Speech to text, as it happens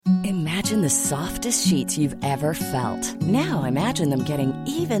Imagine the softest sheets you've ever felt. Now imagine them getting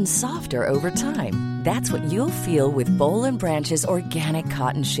even softer over time. That's what you'll feel with Boll & Branch's organic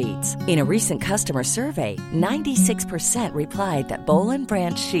cotton sheets. In a recent customer survey, 96% replied that Boll &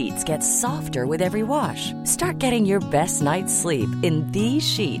 Branch sheets get softer with every wash. Start getting your best night's sleep in these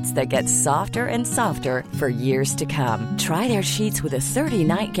sheets that get softer and softer for years to come. Try their sheets with a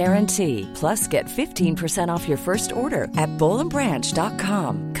 30-night guarantee. Plus, get 15% off your first order at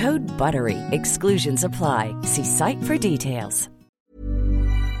bollandbranch.com. Code BUTTERY. Exclusions apply. See site for details.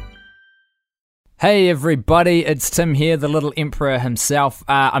 Hey everybody, it's Tim here, the little emperor himself.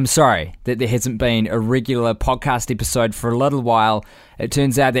 I'm sorry that there hasn't been a regular podcast episode for a little while. It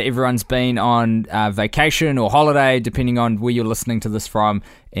turns out that everyone's been on vacation or holiday, depending on where you're listening to this from,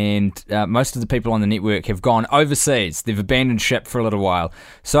 and most of the people on the network have gone overseas. They've abandoned ship for a little while.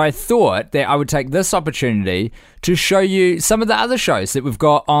 So I thought that I would take this opportunity to show you some of the other shows that we've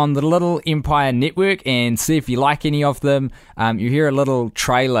got on the Little Empire Network and see if you like any of them. You hear a little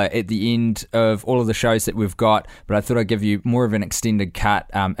trailer at the end of all of the shows that we've got, but I thought I'd give you more of an extended cut,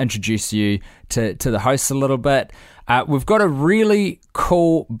 introduce you to the hosts a little bit. We've got a really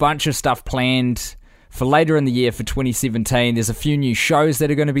cool bunch of stuff planned for later in the year for 2017. There's a few new shows that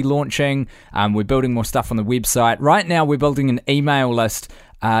are going to be launching. We're building more stuff on the website. Right now, we're building an email list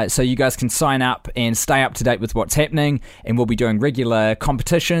so you guys can sign up and stay up to date with what's happening, and we'll be doing regular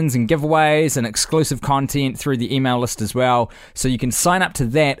competitions and giveaways and exclusive content through the email list as well. So you can sign up to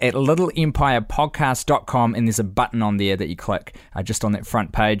that at littleempirepodcast.com, and there's a button on there that you click just on that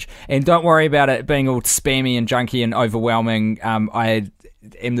front page. And don't worry about it being all spammy and junky and overwhelming. I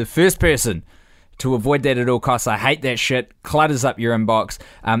am the first person to avoid that at all costs. I hate that shit. Clutters up your inbox.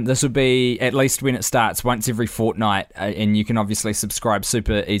 This will be, at least when it starts, once every fortnight, and you can obviously subscribe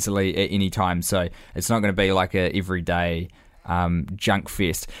super easily at any time, so it's not going to be like a everyday junk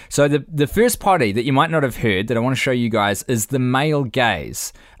fest. So the first potty that you might not have heard that I want to show you guys is The Male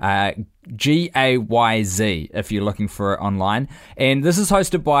Gaze, Gayz if you're looking for it online. And this is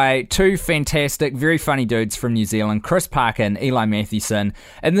hosted by two fantastic, very funny dudes from New Zealand, Chris Parker and Eli Mathewson.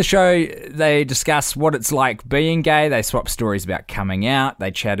 In the show, they discuss what it's like being gay. They swap stories about coming out.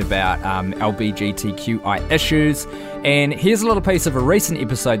 They chat about LGBTQI issues. And here's a little piece of a recent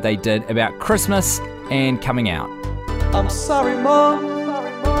episode they did about Christmas and coming out. I'm sorry, Mom,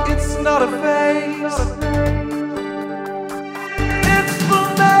 it's not a phase. It's the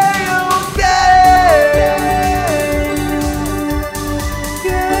male gaze.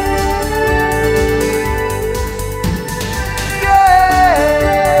 Gaze.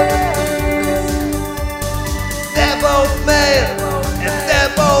 They're both male, and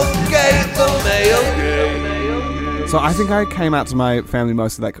they're both gay, the male gaze. So I think I came out to my family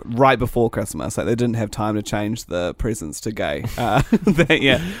mostly like right before Christmas. Like they didn't have time to change the presents to gay. Yeah,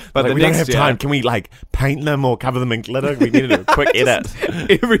 but like, we don't have time. Can we like paint them or cover them in glitter? We need to do a quick edit.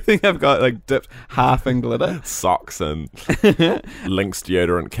 Everything I've got like dipped half in glitter. Socks and Lynx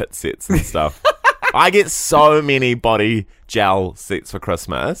deodorant kit sets and stuff. I get so many body gel sets for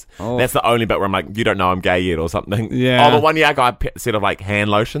Christmas. Oh. That's the only bit where I'm like, you don't know I'm gay yet or something. Yeah. Oh, the one year I got a set of like hand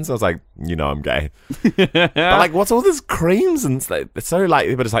lotions. I was like, you know I'm gay. But like, what's all this creams and stuff? It's so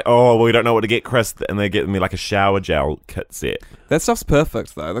like, but it's like, oh, well, we don't know what to get Chris. And they get me like a shower gel kit set. That stuff's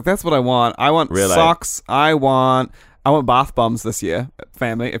perfect though. Like that's what I want. I want really? Socks. I want bath bombs this year,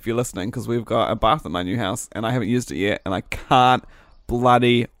 family, if you're listening, because we've got a bath at my new house and I haven't used it yet and I can't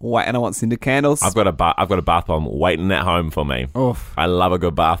bloody wait, and I want scented candles. I've got a bath bomb waiting at home for me. Oof. I love a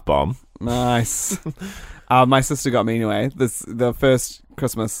good bath bomb. Nice. My sister got me anyway. The first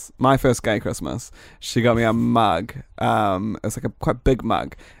Christmas, my first gay Christmas, she got me a mug. It's like a quite big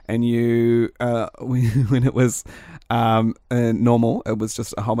mug, and when it was normal, it was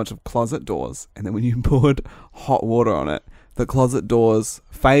just a whole bunch of closet doors, and then when you poured hot water on it, the closet doors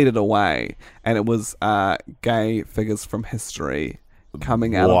faded away, and it was gay figures from history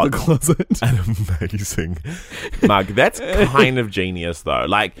coming out of the closet. An amazing mug. That's kind of genius though.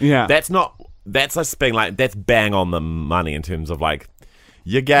 Like, yeah, that's just being like, that's bang on the money in terms of like,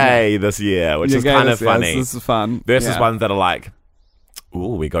 you're gay this year, which is kind of funny. This is fun. Versus ones that are like,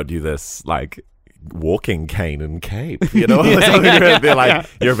 ooh, we got you this like walking cane and cape, you know? They're like,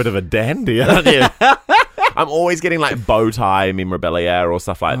 you're a bit of a dandy, aren't you? I'm always getting like bow tie memorabilia or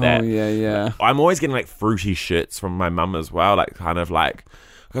stuff like that. Oh, yeah. I'm always getting like fruity shirts from my mum as well, like kind of like,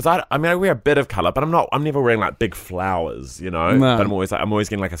 because I wear a bit of colour, but I'm never wearing like big flowers, you know. No. But I'm always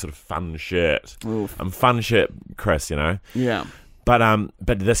getting like a sort of fun shirt. Oof. I'm fun shirt Chris, you know. Yeah.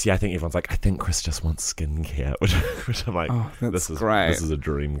 But this year I think everyone's like, I think Chris just wants skincare, which I'm like, that's great. This is a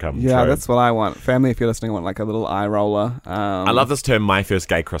dream come true. Yeah, that's what I want. Family, if you're listening, I want like a little eye roller. I love this term, my first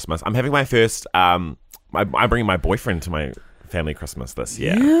gay Christmas. I'm having my first. I'm bringing my boyfriend to my family Christmas this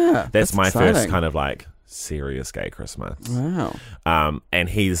year. Yeah, that's my exciting. first kind of like serious gay Christmas. Wow. And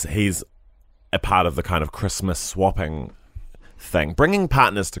he's a part of the kind of Christmas swapping thing. Bringing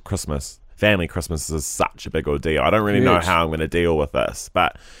partners to Christmas, family Christmas is such a big ordeal. I don't really know how I'm going to deal with this,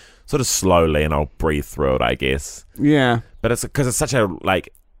 but sort of slowly, and I'll breathe through it, I guess. Yeah. But it's because it's such a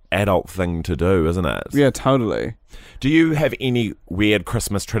like adult thing to do, isn't it? Yeah, totally. Do you have any weird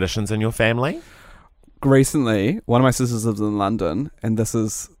Christmas traditions in your family? Recently, one of my sisters lives in London, and this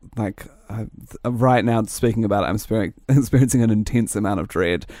is like right now speaking about it, I'm experiencing an intense amount of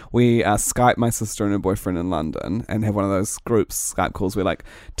dread. We Skype my sister and her boyfriend in London and have one of those groups Skype calls where like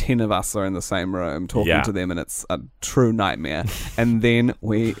 10 of us are in the same room talking to them, and it's a true nightmare. And then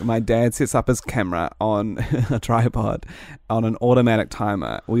my dad sets up his camera on a tripod on an automatic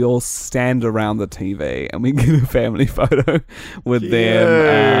timer. We all stand around the TV and we get a family photo with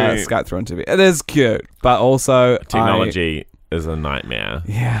them Skype through on TV. It is cute, but also technology is a nightmare.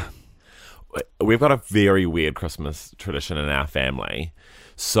 Yeah. We've got a very weird Christmas tradition in our family.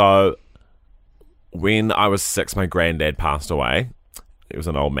 So when I was 6, my granddad passed away. He was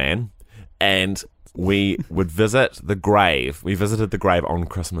an old man. And we would visit the grave. We visited the grave on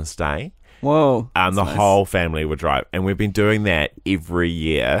Christmas Day. Whoa. And the whole family would drive. And we've been doing that every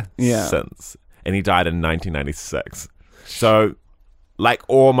year since. And he died in 1996. So like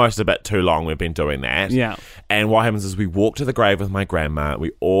almost a bit too long we've been doing that. Yeah. And what happens is we walk to the grave with my grandma.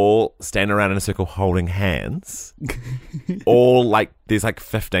 We all stand around in a circle holding hands. All like, there's like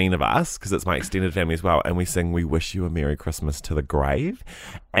 15 of us because it's my extended family as well. And we sing "We Wish You a Merry Christmas" to the grave.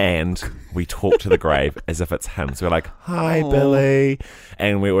 And we talk to the grave as if it's him. So we're like, "Hi, Billy."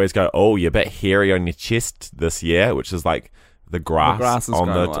 And we always go, "Oh, you're a bit hairy on your chest this year," which is like, the grass is on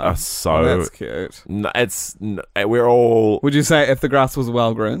growing the well. That's cute. We're all. Would you say if the grass was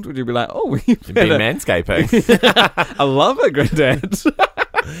well groomed, would you be like, "Oh, you've be manscaping"? I love it, Granddad.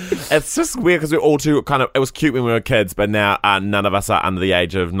 It's just weird because we're all too kind of. It was cute when we were kids, but now none of us are under the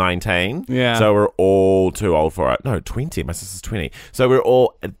age of 19. Yeah. So we're all too old for it. No, 20. My sister's 20. So we're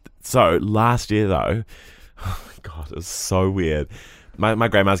all. So last year though, oh my God, it was so weird. My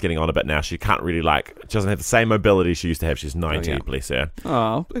grandma's getting on a bit now. She can't really she doesn't have the same mobility she used to have. She's 90, bless her.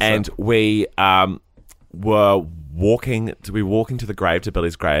 Oh, bless and her. We were walking to the grave, to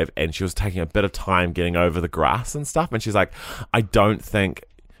Billy's grave, and she was taking a bit of time getting over the grass and stuff. And she's like,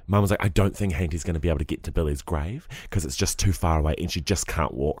 Mum was like, "I don't think Hainty's going to be able to get to Billy's grave because it's just too far away and she just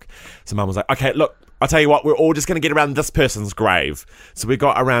can't walk." So Mum was like, "Okay, look, I'll tell you what, we're all just going to get around this person's grave." So we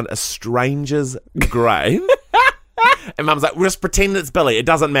got around a stranger's grave. And Mum's like, "We'll just pretend it's Billy. It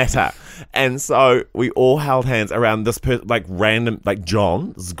doesn't matter." And so we all held hands around this random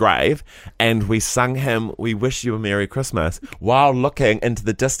John's grave, and we sung him "We Wish You a Merry Christmas" while looking into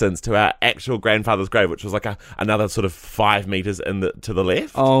the distance to our actual grandfather's grave, which was like another sort of 5 meters to the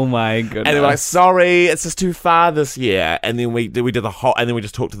left. Oh my goodness! And they were like, "Sorry, it's just too far this year." And then we did the whole, and then we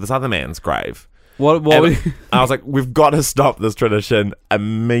just talked to this other man's grave. What I was like, we've got to stop this tradition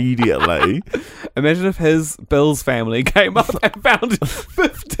immediately. Imagine if Bill's family came up and found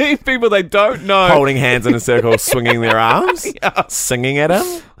 15 people they don't know holding hands in a circle, swinging their arms, singing at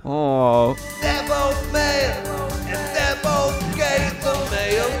him. Oh. They're both male and they're both gay. The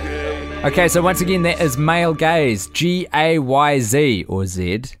male. Okay, so once again, that is Male Gaze, Gayz or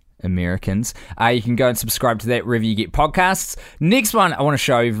Z. Americans. You can go and subscribe to that wherever you get podcasts. Next one I want to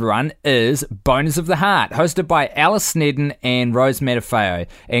show everyone is Boners of the Heart, hosted by Alice Snedden and Rose Matafeo.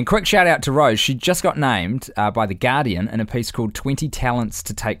 And quick shout out to Rose. She just got named by The Guardian in a piece called 20 Talents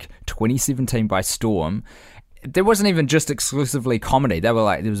to Take 2017 by Storm. There wasn't even just exclusively comedy. They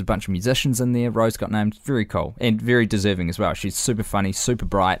were there was a bunch of musicians in there. Rose got named. Very cool and very deserving as well. She's super funny, super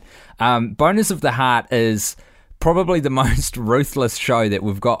bright. Boners of the Heart is probably the most ruthless show that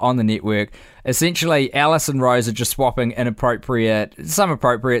we've got on the network. Essentially, Alice and Rose are just swapping some appropriate,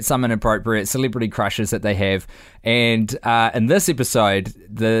 some inappropriate celebrity crushes that they have. And in this episode,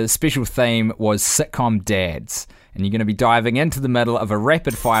 the special theme was sitcom dads. And you're going to be diving into the middle of a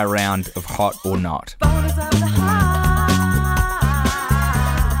rapid fire round of Hot or Not. Bonus of the heart.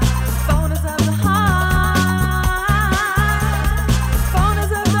 Bonus of the heart.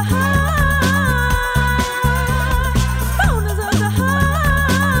 Bonus of the heart. Bonus of the heart.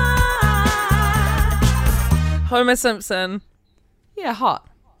 Homer Simpson. Yeah, hot.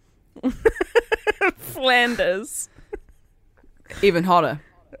 Flanders. Even hotter.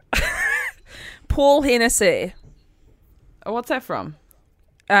 Paul Hennessy. Oh, what's that from?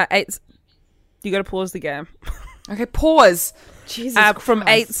 Eight. You got to pause the game. Okay, pause. Jesus From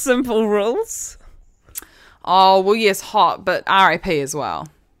Christ. 8 Simple Rules. Oh, well, yes, hot, but R.I.P. as well.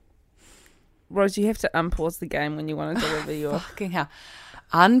 Rose, you have to unpause the game when you want to deliver your... Fucking hell.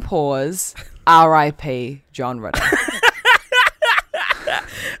 Unpause. R.I.P. John Ritter.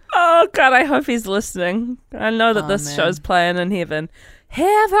 Oh, God, I hope he's listening. I know that this man. show's playing in heaven.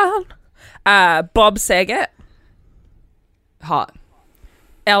 Heaven! Bob Saget. Hot.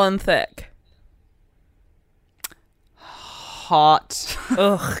 Alan Thicke. Hot.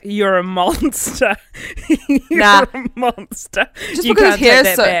 Ugh, you're a monster. You're Nah. a monster. Just You because can't his hair's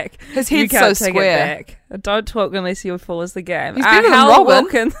take that so- back. his You head's can't so take square. It back. Don't talk unless you pause the game. He's better than Hal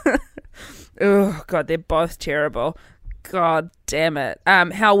Robin. Oh, God, they're both terrible. God damn it.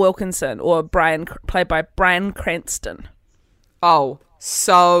 Hal Wilkinson, or played by Bryan Cranston. Oh,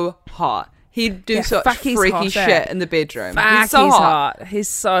 so hot. He'd do Yeah, such fuck, he's freaky hot, shit eh? in the bedroom. Fuck, he's so hot. He's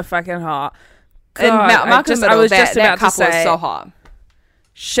so fucking hot. And God, Malcolm I was just that about to couple is say, so hot.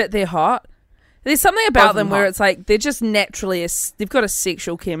 shit, they're hot. There's something Both about of them them where hot. it's like they're just naturally, they've got a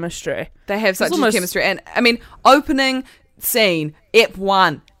sexual chemistry. They have such almost- a chemistry. And, I mean, opening scene, Ep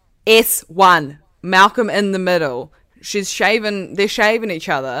 1, S1, Malcolm in the middle. They're shaving each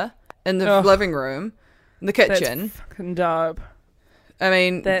other in the Ugh. living room, in the kitchen. That's fucking dope. I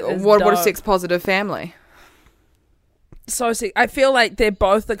mean, that is what a dope. sex-positive family. So sick. I feel like they're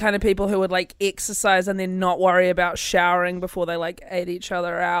both the kind of people who would like exercise and then not worry about showering before they like ate each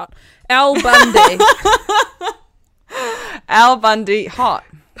other out. Al Bundy Al Bundy, hot.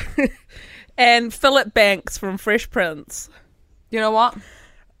 and Philip Banks from Fresh Prince. You know what?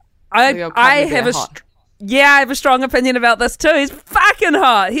 I Maybe I'll I cover have their a hot. I have a strong opinion about this too. He's fucking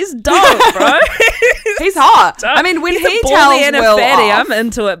hot. He's dope, bro. He's hot. dope. I mean, when He's he a tells bally and a Will fatty, off, I'm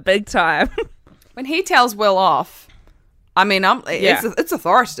into it big time. when he tells Will off, I mean, it's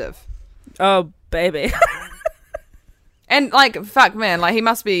authoritative. Oh baby. And like, fuck, man, like he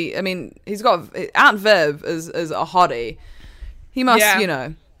must be. I mean, he's got Aunt Viv is a hottie. He must, Yeah. you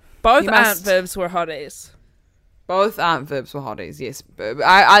know. Both You Aunt must- Vivs were hotties. Both Aunt Vivs were hotties. Yes,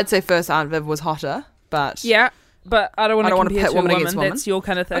 I'd say first Aunt Viv was hotter, but Yeah, but I don't want I to don't wanna compare pit two woman women. against woman. That's your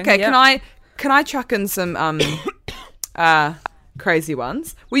kind of thing. Okay, yeah. can I chuck in some crazy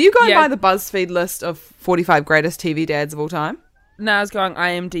ones? Were you going Yeah. by the BuzzFeed list of 45 greatest TV dads of all time? No, I was going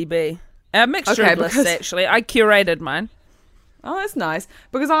IMDb. A mixture Okay, of lists, because- actually. I curated mine. Oh, that's nice.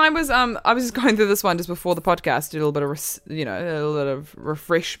 Because I was just going through this one just before the podcast, did a little bit of a little bit of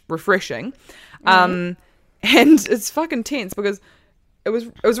refreshing, and it's fucking tense because it was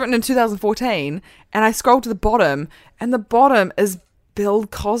written in 2014, and I scrolled to the bottom, and the bottom is Bill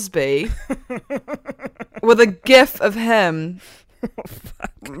Cosby with a gif of him.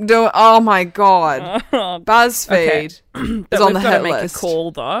 Oh my god! BuzzFeed But is on the we've got to hit make list. a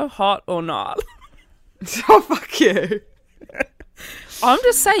call, though. Hot or not? Oh fuck you! I'm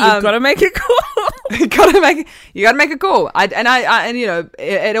just saying, you've got to make a call. You gotta make a call. And you know,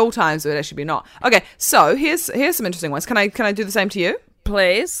 at all times it would actually be not. Okay, so here's some interesting ones. Can I do the same to you?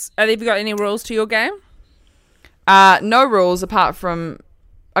 Please. Have you got any rules to your game? No rules apart from,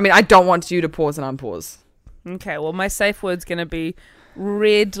 I mean, I don't want you to pause and unpause. Okay, well, my safe word's going to be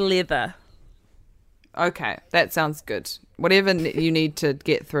red leather. Okay, that sounds good. Whatever you need to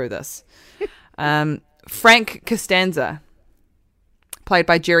get through this. Frank Costanza, played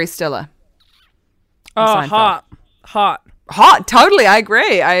by Jerry Stiller. Oh, Seinfeld. hot. Hot, totally. I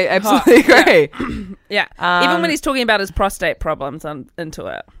agree. I absolutely agree. Yeah. Even when he's talking about his prostate problems, I'm into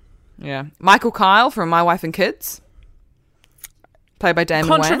it. Yeah. Michael Kyle from My Wife and Kids, played by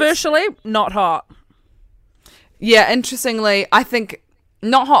Damon Wayans. Controversially, not hot. Yeah, interestingly, I think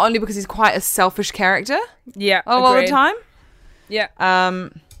not hot only because he's quite a selfish character Yeah, a lot of agreed. the time. Yeah.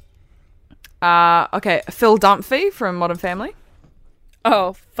 Okay, Phil Dunphy from Modern Family.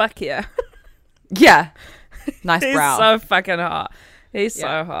 Oh, fuck yeah. Yeah. Nice He's brow. so fucking hot. He's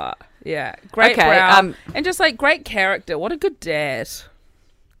Yeah. so hot. Yeah. Great Okay, brow. And just like great character. What a good dad.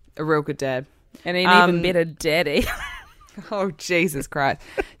 A real good dad. And an even better daddy. Oh, Jesus Christ.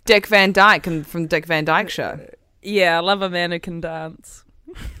 Dick Van Dyke from Dick Van Dyke Show. Yeah, I love a man who can dance.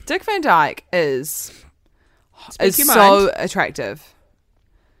 Dick Van Dyke is Speak your so mind. attractive.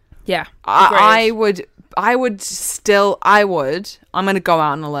 Yeah. I agreed. would, I'm going to go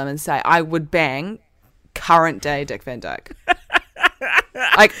out on a limb and say I would bang current day Dick Van Dyke.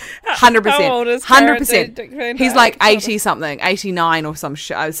 Like 100%. How old is current day 100%. Dick Van He's Dyke? like 80 something, 89 or some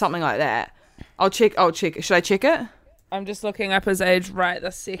shit, something like that. I'll check. Should I check it? I'm just looking up his age right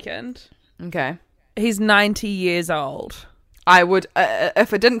this second. Okay. He's 90 years old. I would,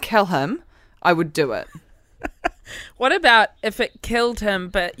 if it didn't kill him, I would do it. What about if it killed him,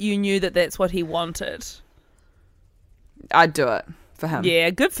 but you knew that that's what he wanted? I'd do it for him. Yeah,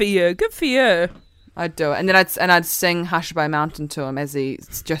 good for you. Good for you. I'd do it, and then I'd sing "Hushabye Mountain" to him as he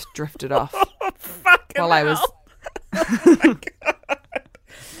just drifted off. While I was.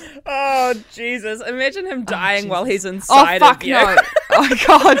 Oh Jesus! Imagine him dying while he's Oh inside fuck of you. no! Oh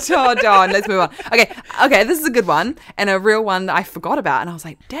God! Oh darn! Let's move on. Okay. This is a good one and a real one that I forgot about, and I was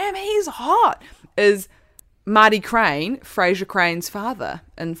like, damn, he's hot. Is Marty Crane, Frasier Crane's father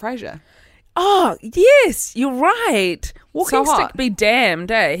in Frasier? Oh yes, you're right. Walking So stick hot. be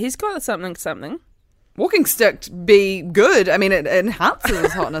damned, eh? He's got something. Walking stick be good. I mean, it enhances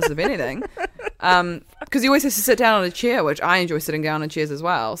his hotness if anything. Because he always has to sit down on a chair, which I enjoy sitting down on chairs as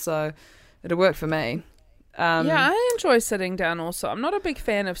well. So it'll work for me. Yeah, I enjoy sitting down also. I'm not a big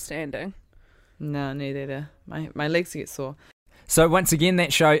fan of standing. No, neither. My legs get sore. So once again,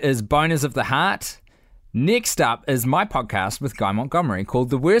 that show is Boners of the Heart. Next up is my podcast with Guy Montgomery called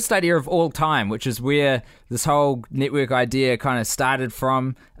The Worst Idea of All Time, which is where this whole network idea kind of started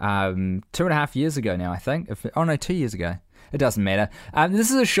from 2.5 years ago now, I think. 2 years ago. It doesn't matter.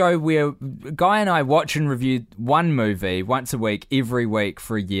 This is a show where Guy and I watch and review one movie once a week, every week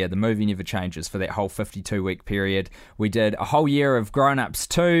for a year. The movie never changes for that whole 52-week period. We did a whole year of Grown Ups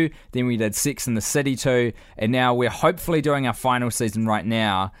 2, then we did Sex and the City 2, and now we're hopefully doing our final season right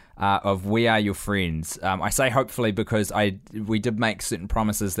now of We Are Your Friends. I say hopefully because we did make certain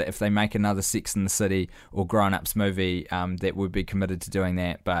promises that if they make another Sex and the City or Grown Ups movie, that we'd be committed to doing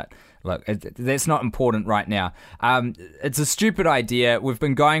that, but look, that's not important right now. It's a stupid idea. We've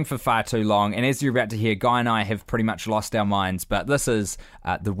been going for far too long, and as you're about to hear, Guy and I have pretty much lost our minds, but this is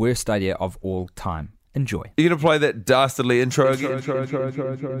the worst idea of all time. Enjoy. You gonna play that dastardly intro again?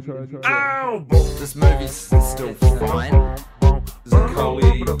 Ow! This movie's still fine.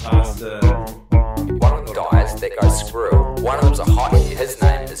 Coley, pasta. One of them dies, that goes screw. One of them's a hottie, his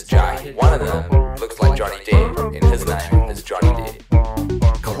name is Jay. One of them looks like Johnny Depp, and his name is Johnny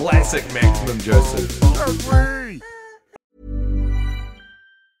Depp. Classic Maximum Joseph.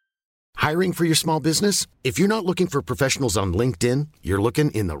 Hiring for your small business? If you're not looking for professionals on LinkedIn, you're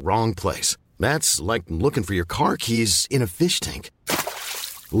looking in the wrong place. That's like looking for your car keys in a fish tank.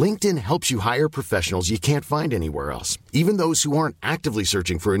 LinkedIn helps you hire professionals you can't find anywhere else, even those who aren't actively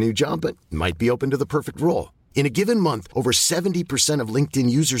searching for a new job but might be open to the perfect role. In a given month, over 70% of LinkedIn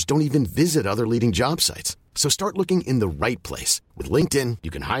users don't even visit other leading job sites. So start looking in the right place. With LinkedIn, you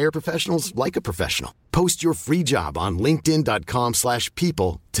can hire professionals like a professional. Post your free job on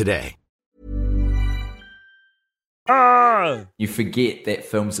linkedin.com/people today. You forget that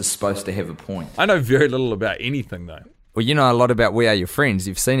films are supposed to have a point. I know very little about anything, though. Well, you know a lot about We Are Your Friends.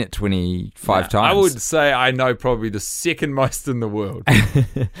 You've seen it 25 times. I would say I know probably the second most in the world.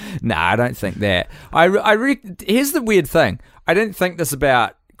 Nah, I don't think that. Here's the weird thing. I didn't think this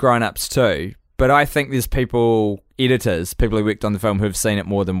about Grown Ups 2, but I think there's editors, people who worked on the film who have seen it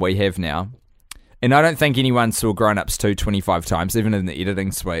more than we have now. And I don't think anyone saw Grown Ups 2 25 times, even in the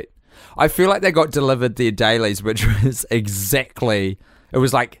editing suite. I feel like they got delivered their dailies, which was it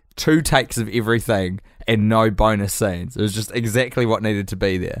was like 2 takes of everything and no bonus scenes. It was just exactly what needed to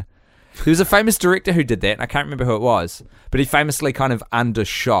be there. There was a famous director who did that, and I can't remember who it was, but he famously kind of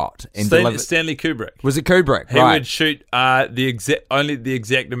undershot and delivered. Stanley Kubrick. Was it Kubrick? He Right. would shoot only the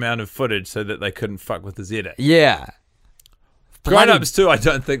exact amount of footage so that they couldn't fuck with his edit. Yeah. Grown Ups too, I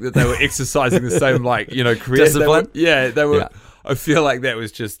don't think that they were exercising the same, creative Discipline? They were. Yeah. I feel like that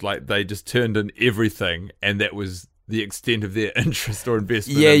was just like they just turned in everything, and that was the extent of their interest or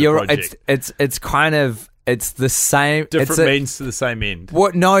investment. Yeah, in the you're. project. It's kind of the same. Different means to the same end.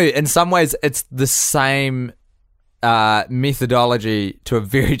 What? No, in some ways it's the same methodology to a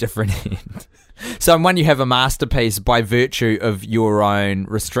very different end. So in one, you have a masterpiece by virtue of your own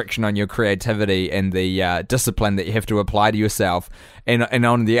restriction on your creativity and the discipline that you have to apply to yourself, and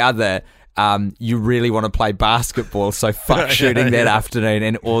on the other, you really want to play basketball, so fuck shooting that afternoon,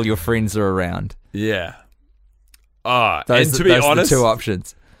 and all your friends are around. Yeah. Those And to be are honest, the 2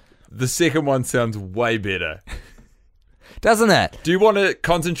 options, the second one sounds way better. doesn't it? Do you want to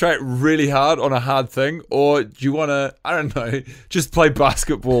concentrate really hard on a hard thing, or do you want to, I don't know, just play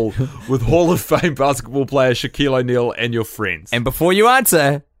basketball with Hall of Fame basketball player Shaquille O'Neal and your friends? And before you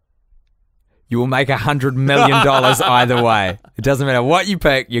answer, you will make $100 million either way. It doesn't matter what you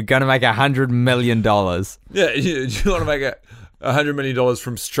pick, you're going to make $100 million. Yeah, you want to make $100 million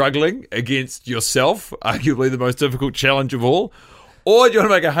from struggling against yourself, arguably the most difficult challenge of all, or do you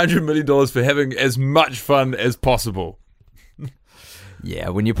want to make $100 million for having as much fun as possible? Yeah,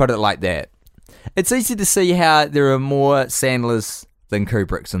 when you put it like that. It's easy to see how there are more Sandlers than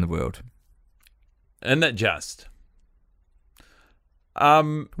Kubricks in the world. Isn't that just?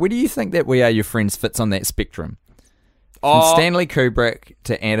 Where do you think that We Are Your Friends fits on that spectrum? From Stanley Kubrick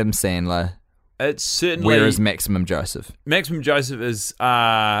to Adam Sandler. It's certainly. Where is Maximum Joseph? Maximum Joseph is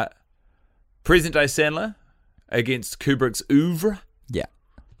present day Sandler against Kubrick's oeuvre. Yeah.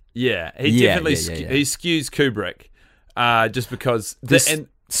 Yeah, he definitely he skews Kubrick, just because There's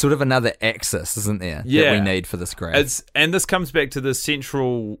sort of another axis, isn't there? That we need for this graph. And this comes back to the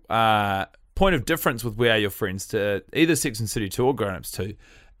central point of difference with We Are Your Friends to either Sex and the City 2 or Grown Ups 2,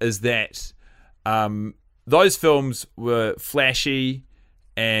 is that those films were flashy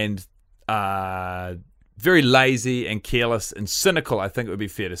and very lazy and careless and cynical. I think it would be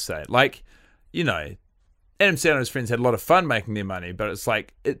fair to say, like, you know, Adam Sandler and his friends had a lot of fun making their money, but it's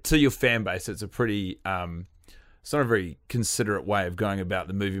like, to your fan base, it's a pretty, it's not a very considerate way of going about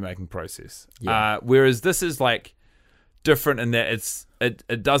the movie making process. Yeah. Whereas this is like different in that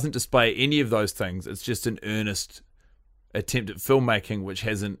it doesn't display any of those things. It's just an earnest attempt at filmmaking which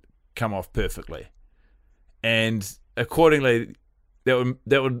hasn't come off perfectly, and accordingly, that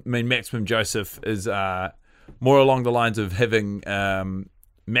would mean Maximum Joseph is more along the lines of having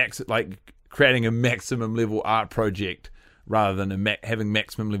creating a maximum level art project rather than having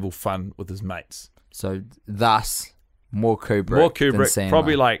maximum level fun with his mates. So thus, more Kubrick than Sandler.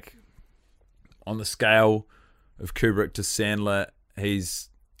 Probably like on the scale of Kubrick to Sandler, he's,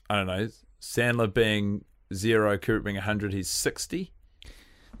 I don't know, Sandler being 0, Kubrick being 100, he's 60.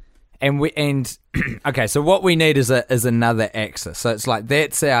 And okay, so what we need is another axis. So it's like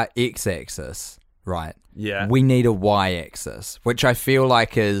that's our x-axis, right? Yeah. We need a y-axis, which I feel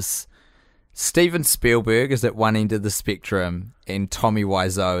like is Steven Spielberg is at one end of the spectrum and Tommy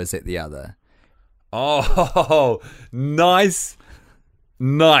Wiseau is at the other. Oh, nice,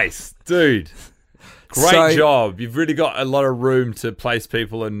 dude. Great job. You've really got a lot of room to place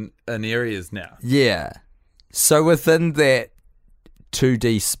people in areas now. Yeah. So within that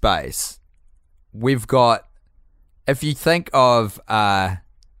 2D space, we've got, if you think of,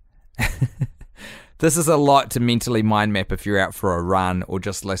 this is a lot to mentally mind map if you're out for a run or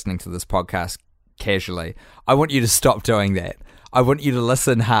just listening to this podcast casually. I want you to stop doing that. I want you to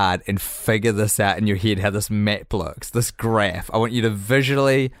listen hard and figure this out in your head, how this map looks, this graph. I want you to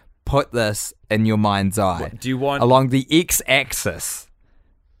visually put this in your mind's eye. What, do you want... Along the x-axis,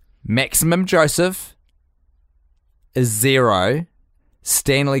 Maximum Joseph is 0,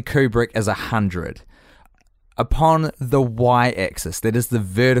 Stanley Kubrick is 100. Upon the y-axis, that is the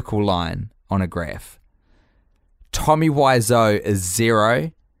vertical line on a graph, Tommy Wiseau is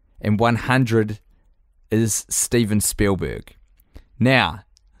 0 and 100 is Steven Spielberg. Now,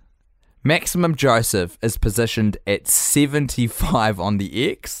 Maximum Joseph is positioned at 75 on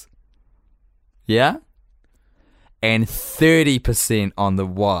the X, yeah, and 30% on the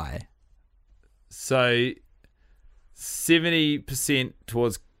Y. So 70%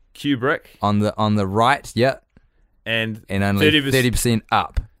 towards Kubrick on the right, yeah, and only 30%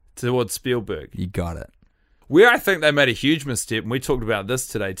 up towards Spielberg. You got it. Where I think they made a huge misstep, and we talked about this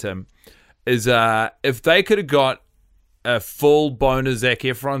today, Tim, is if they could have got a full boner Zac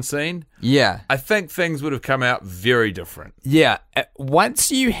Efron scene, yeah, I think things would have come out very different. Yeah,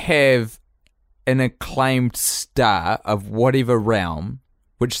 once you have an acclaimed star of whatever realm,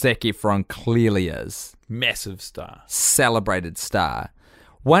 which Zac Efron clearly is, massive star, celebrated star,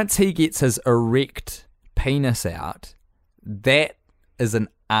 once he gets his erect penis out, that is an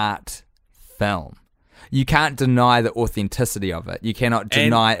art film. You can't deny the authenticity of it. You cannot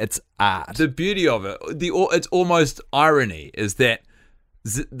deny its art. The beauty of it, it's almost irony, is that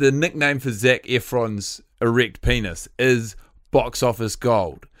the nickname for Zac Efron's erect penis is box office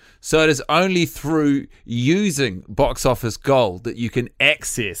gold. So it is only through using box office gold that you can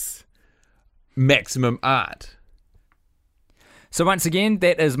access maximum art. So once again,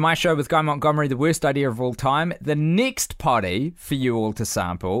 that is my show with Guy Montgomery, the worst idea of all time. The next potty for you all to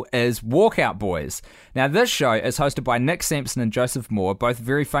sample is Walkout Boys. Now this show is hosted by Nick Sampson and Joseph Moore, both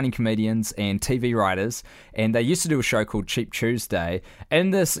very funny comedians and TV writers, and they used to do a show called Cheap Tuesday.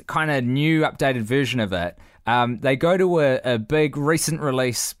 In this kind of new updated version of it, they go to a big recent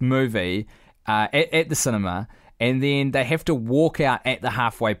release movie at the cinema, and then they have to walk out at the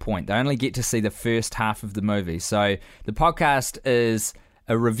halfway point. They only get to see the first half of the movie. So the podcast is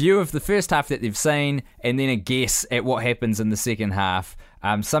a review of the first half that they've seen, and then a guess at what happens in the second half.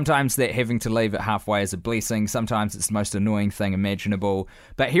 Sometimes that having to leave it halfway is a blessing. Sometimes it's the most annoying thing imaginable.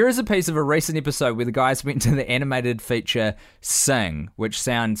 But here is a piece of a recent episode where the guys went to the animated feature Sing, which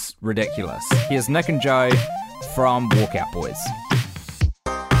sounds ridiculous. Here's Nick and Joe from Walkout Boys.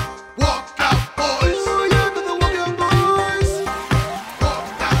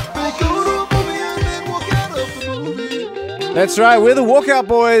 That's right, we're the Walkout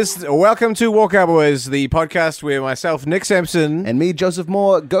Boys. Welcome to Walkout Boys, the podcast where myself, Nick Sampson, and me, Joseph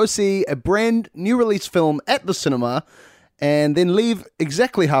Moore, go see a brand new release film at the cinema and then leave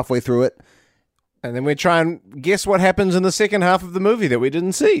exactly halfway through it. and then we try and guess what happens in the second half of the movie that we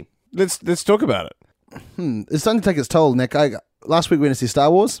didn't see. Let's talk about it. It's starting to take its toll, Nick. Last week we went to see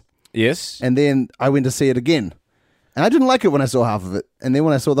Star Wars, Yes. and then I went to see it again. And I didn't like it when I saw half of it. And then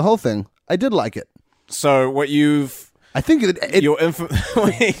when I saw the whole thing, I did like it. So what I think your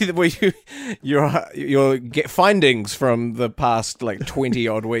findings from the past like 20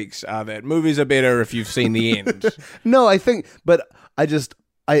 odd weeks are that movies are better if you've seen the end. No, but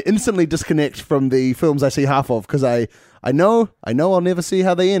I instantly disconnect from the films I see half of because I know I'll never see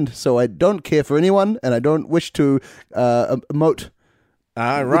how they end. So I don't care for anyone and I don't wish to emote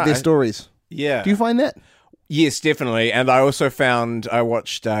with their stories. Yeah. Do you find that? Yes, definitely. And I also I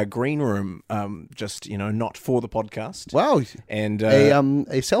watched Green Room, just, not for the podcast. Wow. And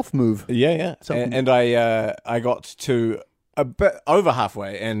a self move. Yeah. And I got to a bit over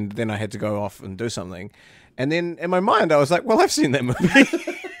halfway, and then I had to go off and do something. And then in my mind, I was like, well, I've seen that movie.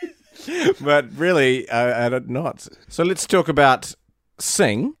 But really, I did not. So let's talk about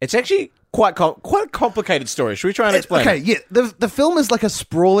Sing. It's actually quite a complicated story. Should we try and explain? Okay, yeah. The film is like a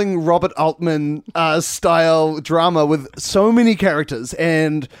sprawling Robert Altman style drama with so many characters,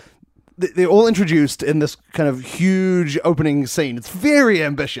 and they're all introduced in this kind of huge opening scene. It's very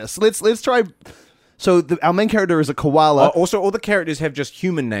ambitious. Let's try. So our main character is a koala. Also, all the characters have just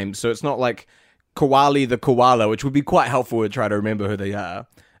human names, so it's not like Koali the koala, which would be quite helpful to try to remember who they are.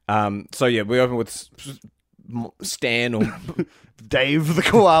 So yeah, we open with Stan or Dave the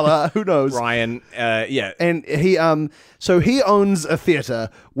koala, who knows? Ryan, yeah. And he owns a theater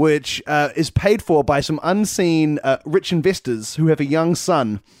which is paid for by some unseen rich investors who have a young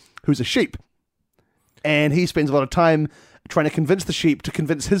son who's a sheep. And he spends a lot of time trying to convince the sheep to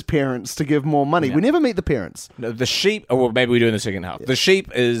convince his parents to give more money. Yeah. We never meet the parents. No, the sheep, well, maybe we do in the second half. Yeah. The sheep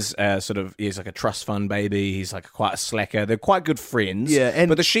is he's like a trust fund baby. He's like quite a slacker. They're quite good friends. Yeah,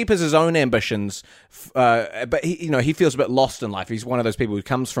 but the sheep has his own ambitions. But he feels a bit lost in life. He's one of those people who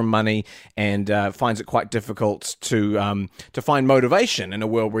comes from money and finds it quite difficult to find motivation in a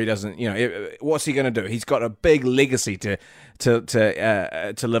world where he doesn't. What's he going to do? He's got a big legacy to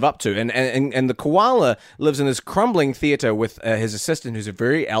live up to, and the koala lives in this crumbling theater with his assistant, who's a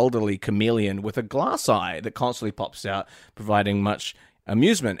very elderly chameleon with a glass eye that constantly pops out, providing much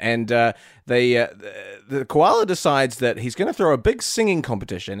amusement. And the koala decides that he's going to throw a big singing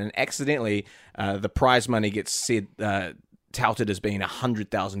competition, and accidentally the prize money gets touted as being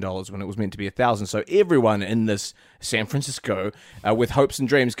 $100,000 when it was meant to be $1,000. So everyone in this San Francisco with hopes and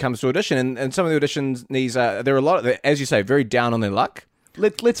dreams comes to audition, and some of the auditions there are a lot of, as you say, very down on their luck.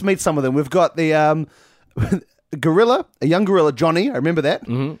 Let's meet some of them. We've got the gorilla, a young gorilla, Johnny. I remember that.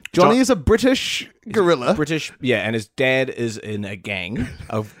 Mm-hmm. Johnny is a British gorilla. British, yeah, and his dad is in a gang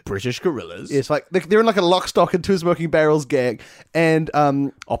of British gorillas. It's like they're in like a lock, stock, and two smoking barrels gang, and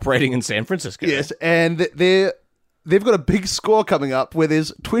operating in San Francisco. Yes, and they've got a big score coming up where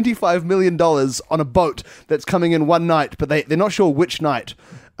there's $25 million on a boat that's coming in one night, but they're not sure which night.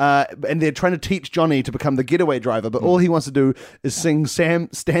 And they're trying to teach Johnny to become the getaway driver, but all he wants to do is sing Stan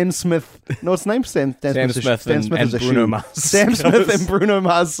Smith. No, what's his name? Stan Smith and Bruno Mars. Sam Smith and Bruno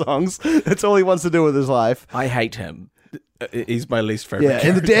Mars songs. That's all he wants to do with his life. I hate him. He's my least favorite. Yeah,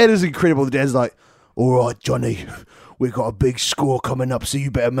 and the dad is incredible. The dad's like, "All right, Johnny, we've got a big score coming up, so you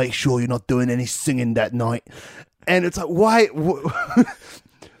better make sure you're not doing any singing that night." And it's like, why?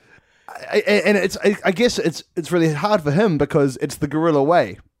 I guess it's really hard for him because it's the gorilla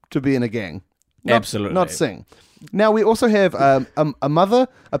way to be in a gang. Absolutely. Not sing. Now, we also have a mother,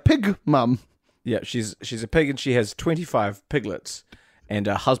 a pig mum. Yeah, she's a pig and she has 25 piglets and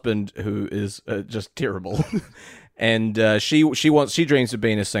a husband who is just terrible. And she dreams of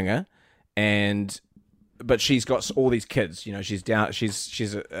being a singer, but she's got all these kids. She's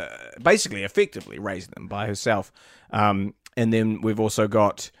basically effectively raising them by herself. And then we've also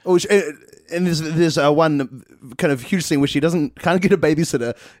got... And there's one kind of huge scene where she can't get a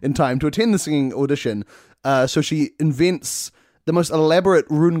babysitter in time to attend the singing audition. So she invents the most elaborate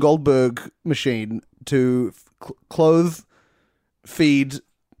Rune Goldberg machine to clothe, feed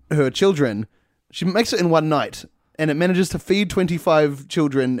her children. She makes it in one night, and it manages to feed 25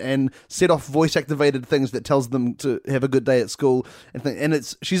 children and set off voice-activated things that tells them to have a good day at school. And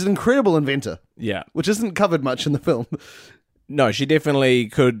she's an incredible inventor. Yeah. Which isn't covered much in the film. No, she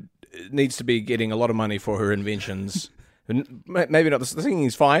definitely needs to be getting a lot of money for her inventions. Maybe not. The singing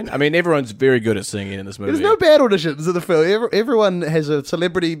is fine. I mean, everyone's very good at singing in this movie. There's no bad auditions in the film. Everyone has a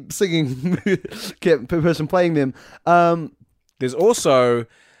celebrity singing person playing them. There's also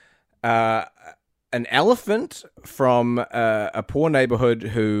an elephant from a poor neighborhood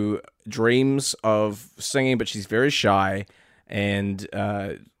who dreams of singing, but she's very shy, and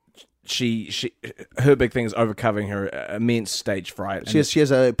her big thing is overcoming her immense stage fright. She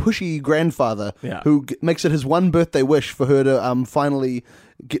has a pushy grandfather who makes it his one birthday wish for her to finally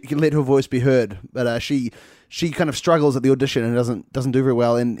let her voice be heard. But she kind of struggles at the audition and doesn't do very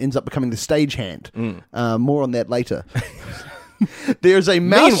well and ends up becoming the stagehand. More on that later. There's a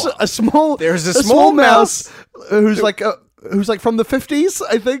mouse, a small mouse who's like from the 50s,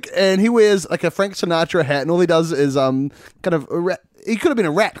 I think, and he wears like a Frank Sinatra hat, and all he does is kind of he could have been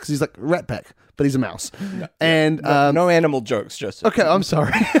a rat because he's like a rat pack, but he's a mouse. No animal jokes, Joseph. Okay, I'm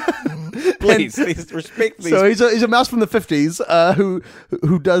sorry. Please respect these. So he's a mouse from the 50s who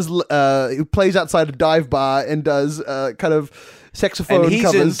plays outside a dive bar and does kind of saxophone and he's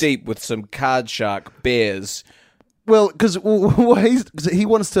covers. in deep with some card shark bears. Well, because he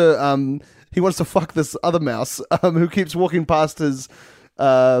wants to fuck this other mouse who keeps walking past his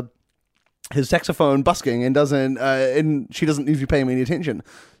saxophone busking and she doesn't usually pay him any attention.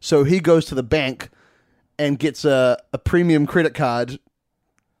 So he goes to the bank and gets a premium credit card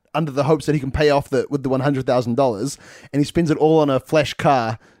under the hopes that he can pay off with the $100,000, and he spends it all on a flash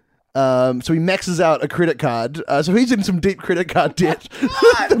car. So he maxes out a credit card. So he's in some deep credit card debt.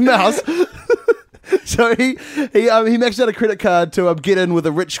 The mouse. So he maxed out a credit card to get in with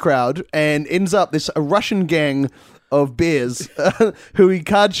a rich crowd and ends up a Russian gang of bears who he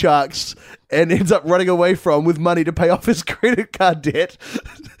card sharks and ends up running away from with money to pay off his credit card debt.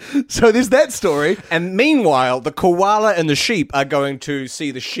 So there's that story. And meanwhile, the koala and the sheep are going to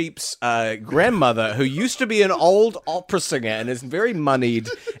see the sheep's grandmother, who used to be an old opera singer and is very moneyed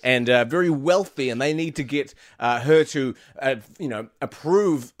and very wealthy, and they need to get her to,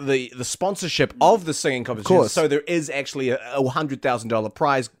 approve the sponsorship of the singing competition. Of course. So there is actually a $100,000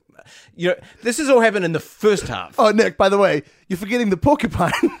 prize. This has all happened in the first half. Oh, Nick, by the way, you're forgetting the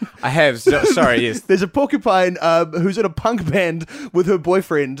porcupine. I have. Sorry, yes. There's a porcupine who's in a punk band with her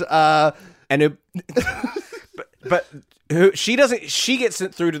boyfriend. She doesn't. She gets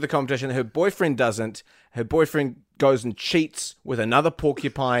it through to the competition. Her boyfriend doesn't. Her boyfriend goes and cheats with another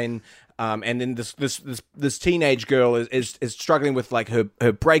porcupine. And then this teenage girl is struggling with like her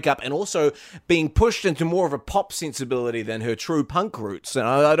breakup and also being pushed into more of a pop sensibility than her true punk roots. And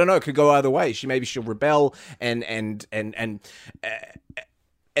I don't know, it could go either way. She'll rebel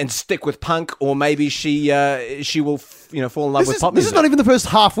and stick with punk, or maybe she will fall in love with pop music. This is not even the first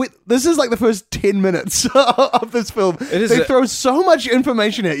half. This is like the first 10 minutes of this film. They throw so much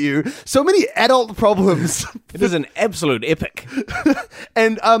information at you, so many adult problems. It is an absolute epic.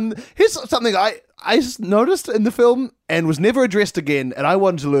 And here's something I noticed in the film and was never addressed again, and I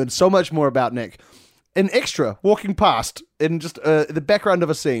wanted to learn so much more about Nick. An extra walking past in just the background of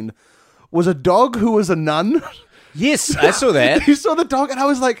a scene was a dog who was a nun. Yes, I saw that. You saw the dog, and I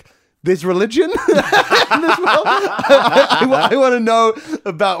was like, there's religion in this world? I want to know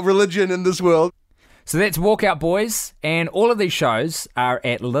about religion in this world. So that's Walkout Boys, and all of these shows are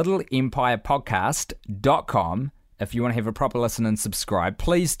at littleempirepodcast.com. If you want to have a proper listen and subscribe,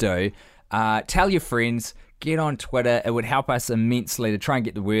 please do. Tell your friends. Get on Twitter. It would help us immensely to try and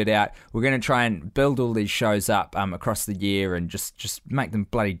get the word out. We're going to try and build all these shows up across the year and just make them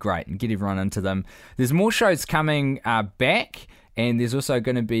bloody great and get everyone into them. There's more shows coming back, and there's also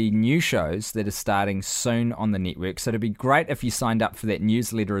going to be new shows that are starting soon on the network. So it'd be great if you signed up for that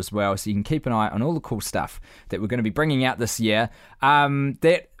newsletter as well, so you can keep an eye on all the cool stuff that we're going to be bringing out this year.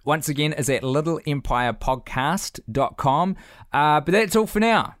 That, once again, is at littleempirepodcast.com. But that's all for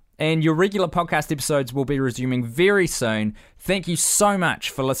now. And your regular podcast episodes will be resuming very soon. Thank you so much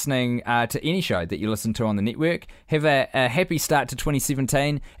for listening to any show that you listen to on the network. Have a happy start to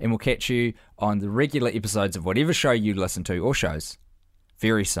 2017, and we'll catch you on the regular episodes of whatever show you listen to or shows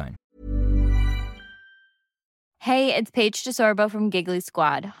very soon. Hey, it's Paige DeSorbo from Giggly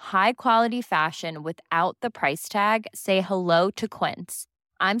Squad. High quality fashion without the price tag. Say hello to Quince.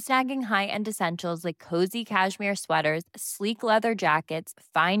 I'm snagging high-end essentials like cozy cashmere sweaters, sleek leather jackets,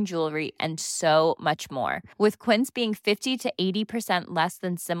 fine jewelry, and so much more. With Quince being 50 to 80% less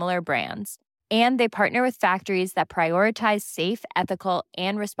than similar brands. And they partner with factories that prioritize safe, ethical,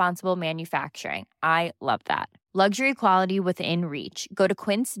 and responsible manufacturing. I love that. Luxury quality within reach. Go to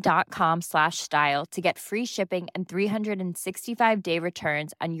quince.com/style to get free shipping and 365-day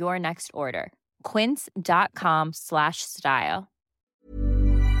returns on your next order. Quince.com/style.